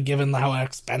 especially given how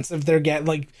expensive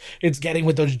it's getting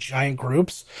with those giant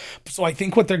groups. So I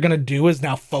think what they're gonna do is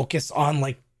now focus on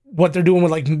like what they're doing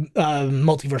with like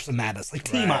Multiverse of Madness, like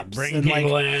team ups, bring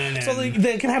people in, so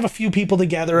they can have a few people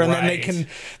together, and then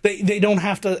they don't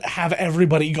have to have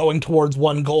everybody going towards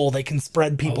one goal. They can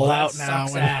spread people out now.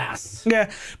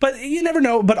 Yeah, but you never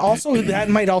know. But also that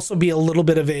might also be a little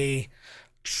bit of a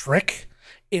trick.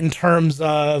 In terms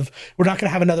of, we're not going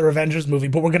to have another Avengers movie,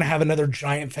 but we're going to have another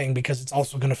giant thing because it's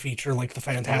also going to feature like the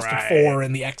Fantastic Four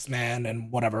and the X-Men and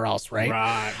whatever else, right?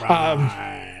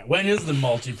 Right. When is the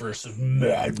Multiverse of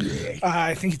Madness?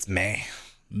 I think it's May.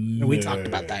 We talked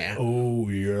about that. Yeah. Oh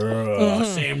yeah,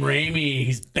 Sam Raimi,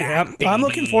 he's back. Yeah, I'm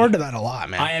looking forward to that a lot,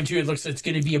 man. I am too. It's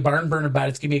going to be a barn burner, but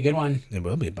it's going to be a good one. It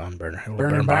will be a barn burner.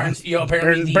 Burn barns. Yo,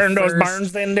 apparently burn those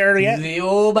barns in there yet?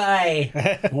 Oh bye.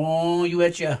 Oh, you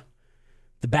betcha.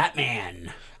 The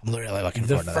Batman. I'm really looking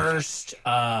forward to that. The first,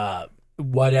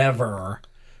 whatever,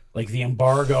 like the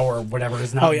embargo or whatever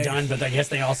is not done, but I guess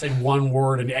they all said one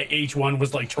word, and each one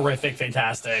was like terrific,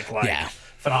 fantastic,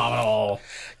 phenomenal.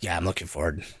 Yeah, I'm looking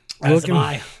forward.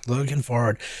 Looking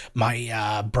forward.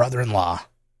 My brother-in-law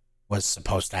was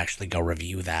supposed to actually go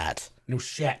review that. No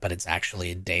shit. But it's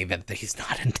actually a day that he's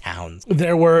not in town.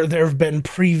 There have been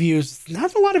previews,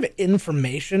 not a lot of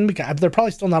information because they're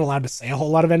probably still not allowed to say a whole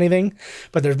lot of anything,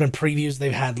 but there's been previews.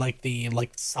 They've had like the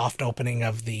soft opening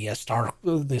of the Star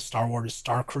Wars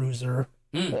Star Cruiser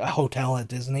hotel at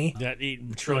Disney. That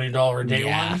 $8 trillion a day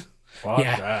one? Fuck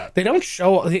that. They don't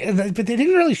show, but they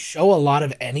didn't really show a lot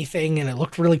of anything, and it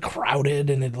looked really crowded,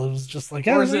 and it was just like,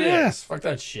 fuck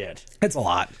that shit. It's a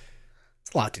lot.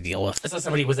 A lot to deal with. I saw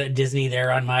somebody was at Disney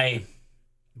there on my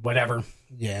whatever.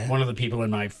 Yeah. One of the people in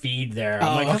my feed there.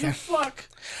 I'm like, what the fuck?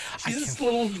 She's this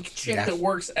little chick that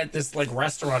works at this like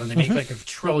restaurant and they make like $1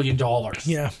 trillion.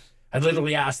 Yeah. I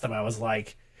literally asked them, I was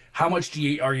like, how much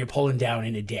are you pulling down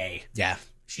in a day? Yeah.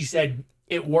 She said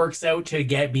it works out to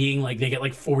being like they get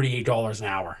like $48 an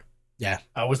hour. Yeah.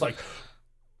 I was like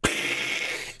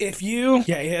If you,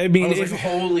 yeah, I mean, I was like,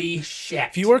 holy shit.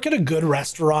 If you work at a good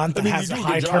restaurant that has a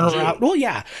high turnaround, well,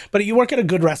 yeah, but you work at a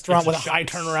good restaurant with a high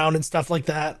turnaround and stuff like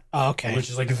that, okay. Which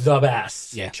is like the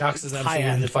best. Yeah. Chuck's is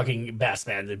absolutely the fucking best,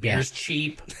 man. The beer's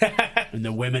cheap, and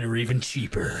the women are even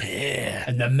cheaper. Yeah.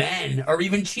 And the men are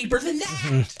even cheaper than that.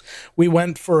 Mm-hmm. We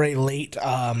went for a late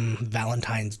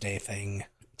Valentine's Day thing.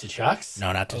 To Chuck's?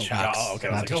 No, not to Chuck's. Oh, okay.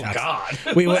 Not I was like, God.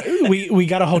 we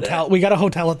got a hotel. We got a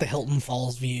hotel at the Hilton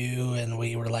Falls View, and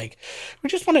we were like, we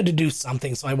just wanted to do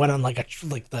something. So I went on like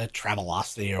the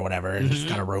Travelocity or whatever, and just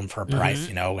got a room for a price.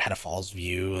 You know, had a falls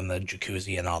view and the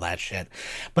jacuzzi and all that shit.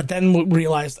 But then we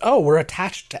realized, oh, we're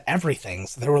attached to everything.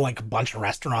 So there were like a bunch of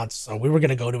restaurants. So we were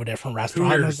gonna go to a different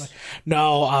restaurant. I was like,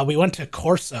 no, we went to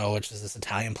Corso, which is this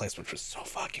Italian place, which was so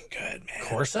fucking good, man.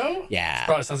 Corso? Yeah.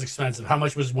 Probably sounds expensive. How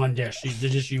much was one dish? The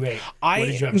dish you ate? What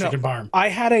did you have? Chicken parm? I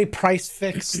had a price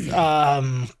fixed,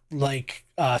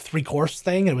 3-course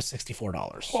thing. It was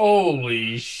 $64.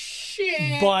 Holy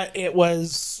shit! But it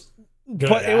was,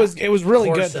 good, it was really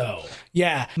Corso. good.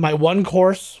 Yeah, my one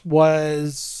course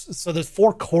was there's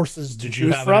 4 courses to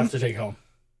choose have from. Enough to take home?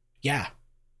 Yeah,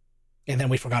 and then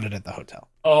we forgot it at the hotel.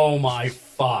 Oh my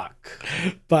fuck!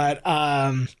 But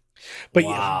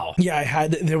wow. Yeah,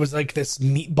 there was like this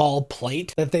meatball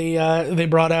plate that they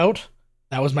brought out.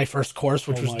 That was my first course,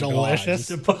 which was delicious.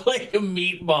 Just a plate of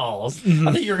meatballs.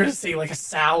 I thought you were going to say like a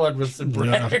salad with some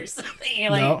bread or something.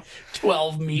 Like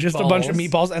 12 meatballs. Just a bunch of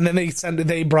meatballs. And then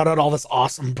they brought out all this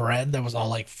awesome bread that was all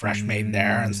like fresh made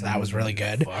there. And so that was really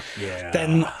good. Fuck yeah.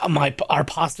 Then our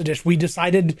pasta dish, we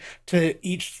decided to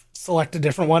each select a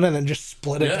different one and then just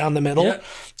split it down the middle. Yeah.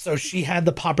 So she had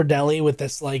the pappardelle with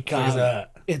this like,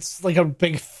 it's like a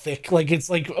big thick, like it's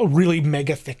like a really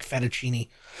mega thick fettuccine.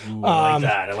 Ooh, I like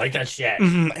that. I like that shit.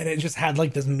 And it just had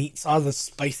like this meat sauce, this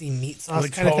spicy meat sauce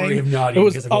like kind of thing. It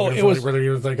was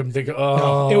like I'm thinking,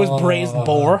 it was braised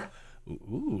boar.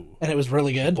 Ooh. And it was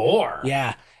really good. Boar.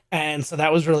 Yeah. And so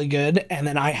that was really good. And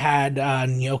then I had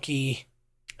gnocchi.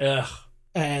 Ugh.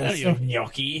 And I like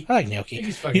gnocchi. I like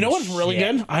gnocchi. You know what's really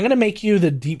good? I'm gonna make you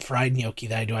the deep fried gnocchi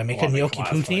that I do. I make a gnocchi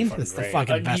poutine. It's the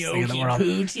fucking best thing in the world.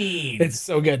 Poutine. It's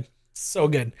so good. So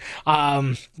good.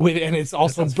 And it's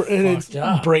also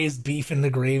braised beef in the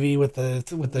gravy with the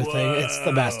thing. It's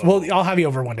the best. Well, I'll have you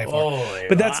over one day for it.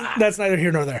 But that's neither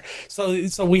here nor there.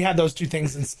 So we had those two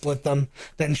things and split them.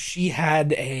 Then she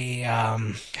had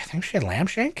I think she had lamb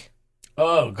shank.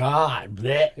 Oh God!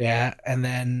 Blech. Yeah, and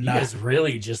then you guys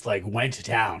really just like went to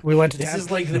town. We went to town. This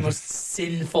is like the most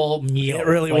sinful meal. It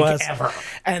really was ever.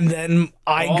 And then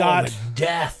I got the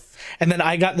death. And then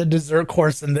I got the dessert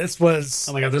course, and this was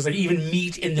oh my God! There's like even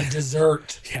meat in the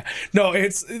dessert. Yeah, no,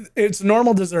 it's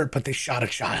normal dessert, but they shot a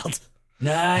child.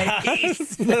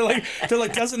 Nice. they're like,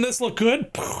 doesn't this look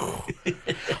good?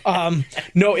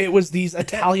 No, it was these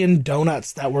Italian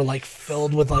donuts that were like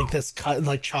filled with like this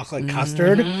like chocolate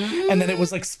custard, and then it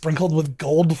was like sprinkled with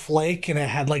gold flake, and it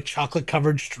had like chocolate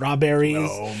covered strawberries.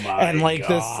 Oh my and like God.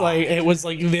 This like it was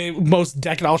like the most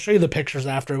decadent. I'll show you the pictures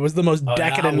after. It was the most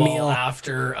decadent meal.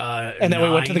 After and then we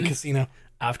went to the casino.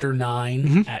 After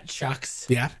 9 at Chuck's,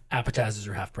 appetizers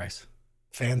are half price.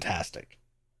 Fantastic.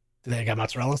 Do they got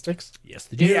mozzarella sticks? Yes,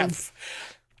 they do. Yeah.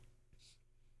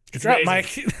 Good job,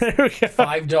 Mike. There we go.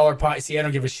 $5 pie. See, I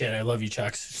don't give a shit. I love you,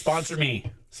 Chucks. Sponsor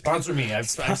me. I've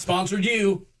sponsored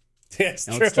you. Yes,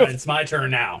 no, true. It's my turn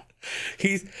now.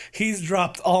 He's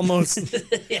dropped almost.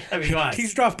 Yeah, I mean, come on.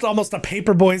 He's dropped almost a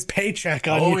Paperboy's paycheck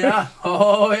on you.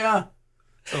 Oh yeah.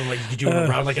 So like you do it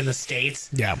around like in the States.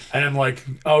 Yeah. And I'm like,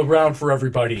 around for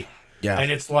everybody. Yeah.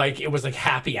 And it's like it was like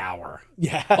happy hour.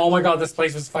 Yeah. Oh my God, this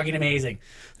place was fucking amazing.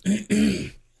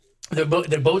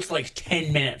 The boat's like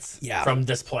 10 minutes from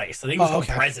this place. I think it was called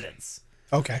President's.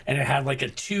 Okay. And it had like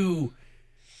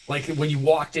like when you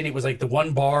walked in, it was like the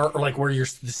one bar or like where the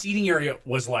seating area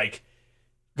was like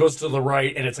goes to the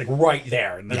right and it's like right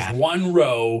there. And there's one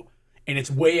row and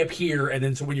it's way up here. And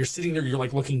then so when you're sitting there, you're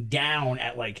like looking down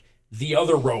at like the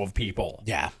other row of people.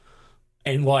 Yeah.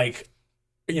 And like,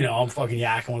 I'm fucking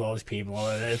yakking with all these people.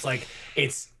 It's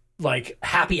like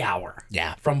happy hour.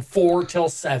 Yeah. From 4 till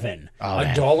 7.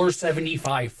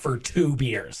 $1.75 for 2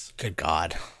 beers. Good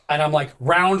God. And I'm like,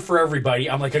 round for everybody.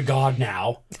 I'm like a god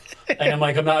now. And I'm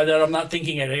like, I'm not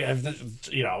thinking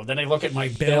it. Then I look at my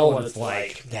bill and it's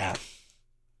like, it's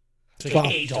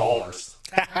like $8.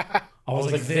 I was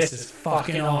like, this is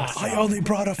fucking awesome. I only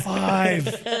brought a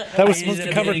 5. That was supposed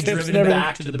to cover tips and everything.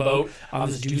 Back to the boat on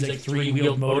this dude's like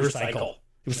 3-wheeled motorcycle.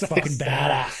 It was fucking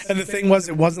badass. And the thing was,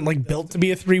 it wasn't like built to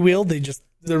be a 3-wheel.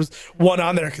 There was one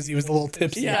on there because he was a little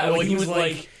tipsy. Yeah, he's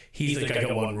like, I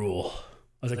got one rule.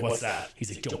 I was like, what's that?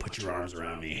 He's like, don't put your arms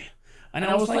around me. And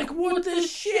I was like, what the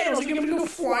shit? I was like, I'm going to go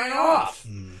flying off.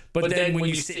 But then when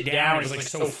you sit down, it's like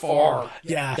so far.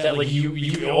 Yeah. That like he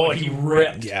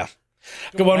ripped. Yeah.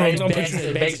 Go on, bags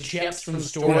of chips from the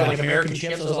store, like American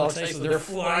chips, as I'll say. So they're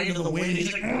flying in the wind.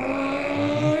 He's like,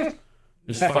 it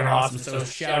was fucking awesome. So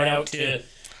shout out to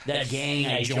that gang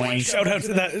I joined. Shout out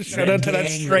to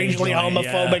that strangely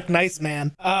homophobic nice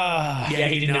man. Yeah,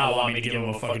 he did not want me to give him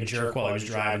a fucking jerk while I was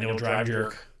driving. He'll drive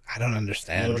jerk. I don't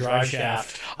understand. Drive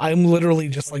shaft. I'm literally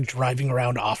just like driving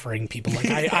around offering people. Like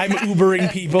I'm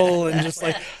Ubering people and just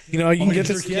like, you know, you can get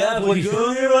this. Yeah,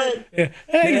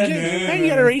 Hey, you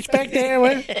gotta reach back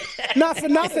there. Not for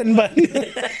nothing, but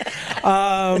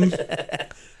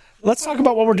let's talk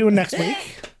about what we're doing next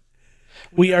week.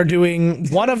 We are doing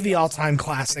one of the all-time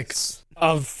classics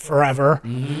of forever.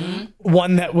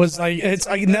 One that was like, it's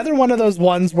another one of those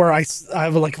ones where I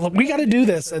was like, look, we got to do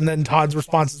this. And then Todd's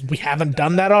response is, we haven't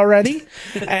done that already.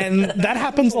 And that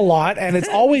happens a lot. And it's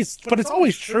always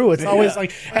true. It's always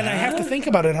like, and I have to think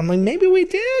about it. I'm like, maybe we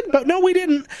did, but no, we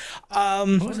didn't.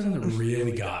 What was it that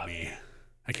really got me?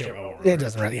 I can't remember. It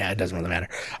doesn't really matter.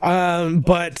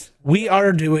 But we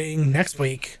are doing next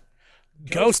week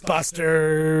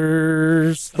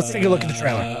Ghostbusters. Let's take a look at the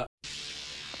trailer.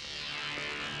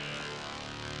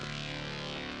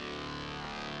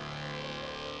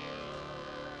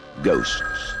 Ghosts.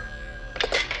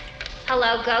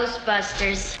 Hello,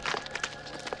 Ghostbusters.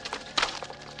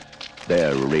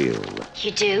 They're real.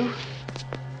 You do?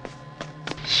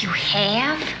 You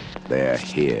have? They're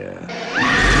here.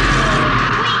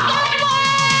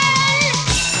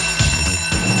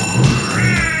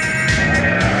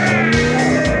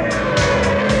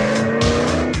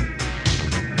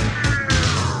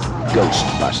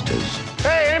 Ghostbusters.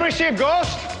 Hey, anybody see a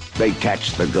ghost? They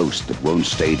catch the ghost that won't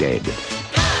stay dead.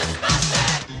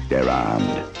 They're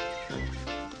armed.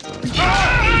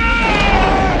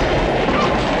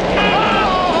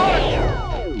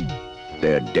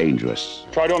 They're dangerous.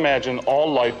 Try to imagine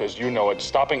all life as you know it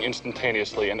stopping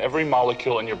instantaneously and every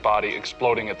molecule in your body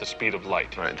exploding at the speed of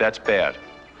light. All right, that's bad.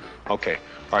 Okay.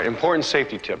 All right, important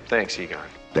safety tip. Thanks, Egon.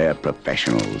 They're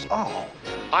professionals. Oh,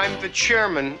 I'm the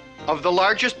chairman of the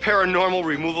largest paranormal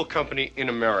removal company in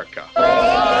America.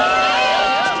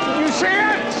 You see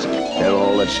it? They're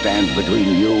all that stands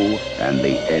between you and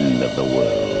the end of the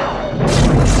world.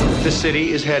 The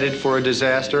city is headed for a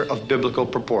disaster of biblical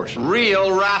proportion.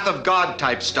 Real wrath of God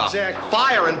type stuff. Exactly.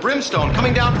 Fire and brimstone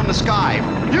coming down from the sky.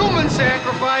 Human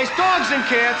sacrifice, dogs and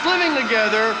cats living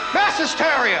together, mass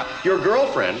hysteria. Your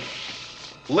girlfriend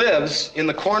lives in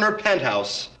the corner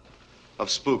penthouse of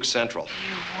Spook Central.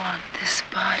 You want this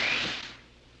body?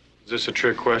 Is this a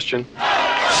trick question?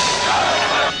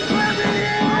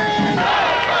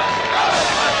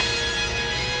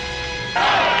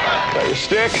 Got your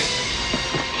stick?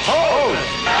 Hold!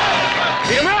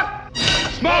 Beat him up!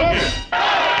 Smoke it!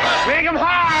 Make him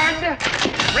hard!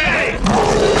 Ready!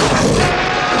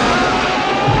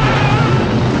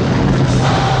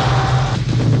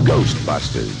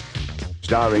 Ghostbusters.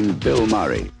 Starring Bill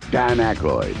Murray, Dan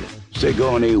Aykroyd,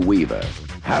 Sigourney Weaver,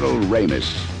 Harold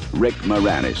Ramis, Rick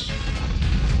Moranis.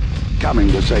 Coming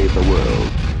to save the world.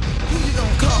 Who you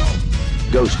gonna call?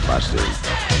 Ghostbusters.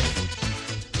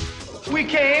 We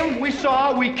came, we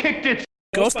saw, we kicked it.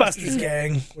 Ghostbusters,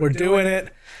 gang. We're doing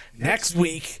it next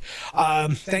week.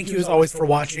 Thank you as always for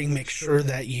watching. Make sure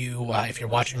that you, if you're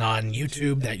watching on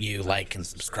YouTube, that you like and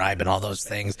subscribe and all those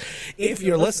things. If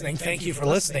you're listening, thank you for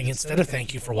listening instead of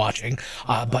thank you for watching.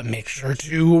 But make sure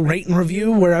to rate and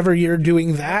review wherever you're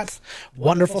doing that.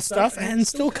 Wonderful stuff. And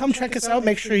still come check us out.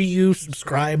 Make sure you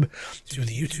subscribe to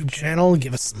the YouTube channel.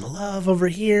 Give us some love over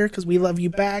here because we love you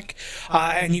back.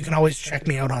 And you can always check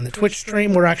me out on the Twitch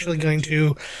stream. We're actually going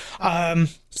to,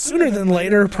 sooner than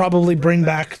later, probably bring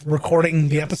back recording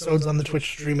the episodes on the Twitch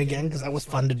stream again because that was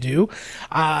fun to do.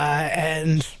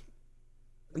 And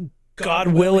God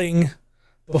willing,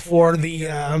 before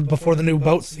the new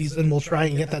boat season, we'll try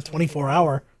and get that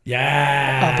 24-hour up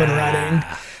and running.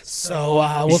 So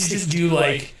we'll just do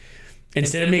like,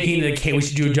 instead of making the we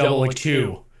should do a double like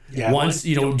two. Yeah. Once,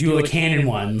 do the canon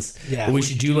ones. Yeah. But we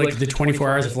should do like the 24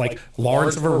 hours of like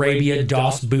Lawrence of Arabia,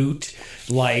 Das Boot,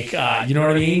 like you know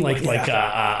what I mean? Like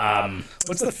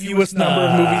what's the fewest number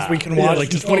of movies we can watch? Like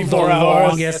just 24 the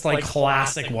hours. longest like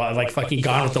classic one, like fucking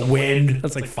Gone with the Wind.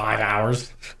 That's like 5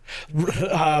 hours.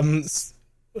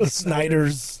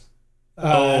 Snyder's.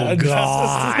 Oh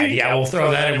God! Yeah, we'll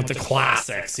throw that in with the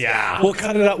classics. Yeah, we'll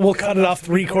cut it up. We'll cut it off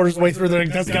 3/4 way through.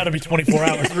 That's got to be 24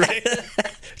 hours, right?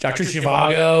 Dr.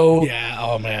 Zhivago. Yeah.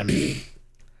 Oh man.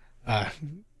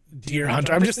 Deer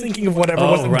Hunter. I'm just thinking of whatever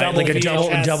was right, like a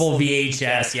VHS. double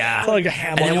VHS, yeah. Like a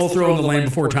Hamlet. And then we'll throw in the Land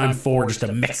Before Time 4 just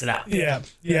to mix it up. Yeah,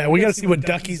 we got to see what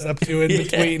Ducky's up to in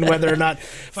between, whether or not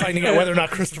finding out whether or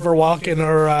not Christopher Walken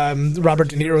or Robert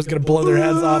De Niro is going to blow their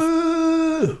heads off.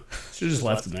 Should have just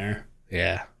left them there.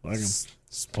 Yeah.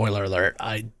 Spoiler alert: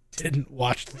 I didn't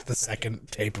watch the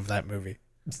second tape of that movie.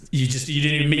 You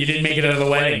didn't make it out of the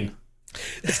wedding.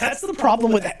 That's the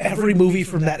problem with every movie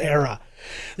from that era.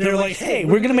 They're like, hey,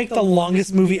 we're going to make the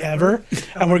longest movie ever,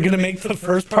 and we're going to make the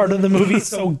first part of the movie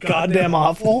so goddamn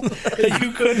awful that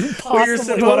you couldn't possibly You're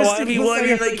supposed to be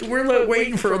like, we're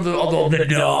waiting for the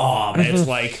dom. It's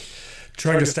like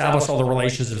trying to establish all the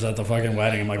relationships at the fucking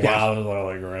wedding. I'm like, wow,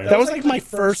 like, right. That was like my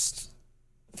first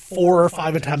 4 or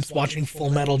 5 attempts watching Full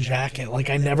Metal Jacket. Like,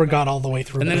 I never got all the way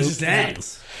through. And then it just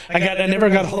ends. I never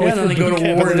got all the way through. And then they go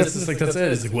to war, and it's just like, that's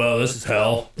it. It's like, well, this is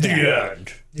hell. The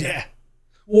end. Yeah.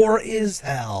 War is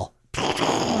hell.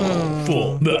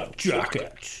 Full Metal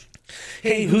Jacket.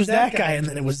 Hey, who's that guy? And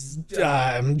then it was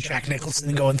Jack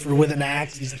Nicholson going through with an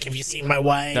axe. He's like, have you seen my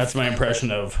wife? That's my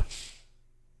impression of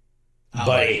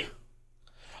Buddy.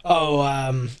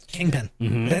 Kingpin.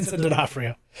 Vincent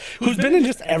D'Onofrio. Who's been in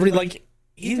just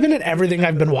he's been in everything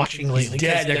I've been watching lately.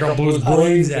 Dead. That girl blew his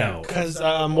brains out. Because,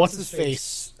 what's his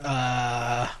face?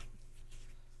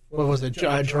 What was it?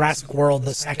 Jurassic World.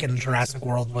 The second Jurassic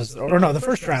World was, or no, the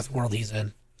first Jurassic World he's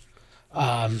in.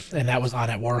 And that was on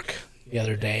at work the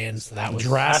other day, and so that was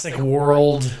Jurassic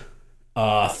World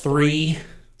 3,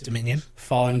 Dominion,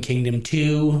 Fallen Kingdom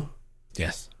 2.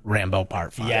 Yes. Rambo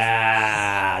Part 5.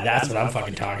 Yeah, that's what I'm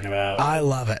fucking talking about. I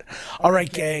love it. All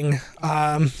right, gang.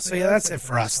 So yeah, that's it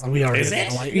for us. We already Is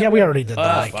it? we already did the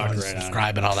like and right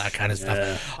subscribe and all that kind of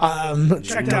stuff.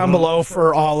 Check down below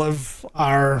for all of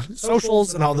our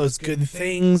socials and all those good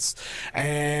things.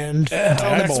 And until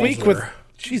next week with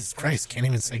Jesus Christ, can't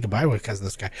even say goodbye because of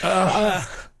this guy.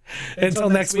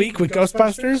 Until next week with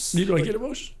Ghostbusters. Do I get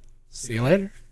emotion? See you later.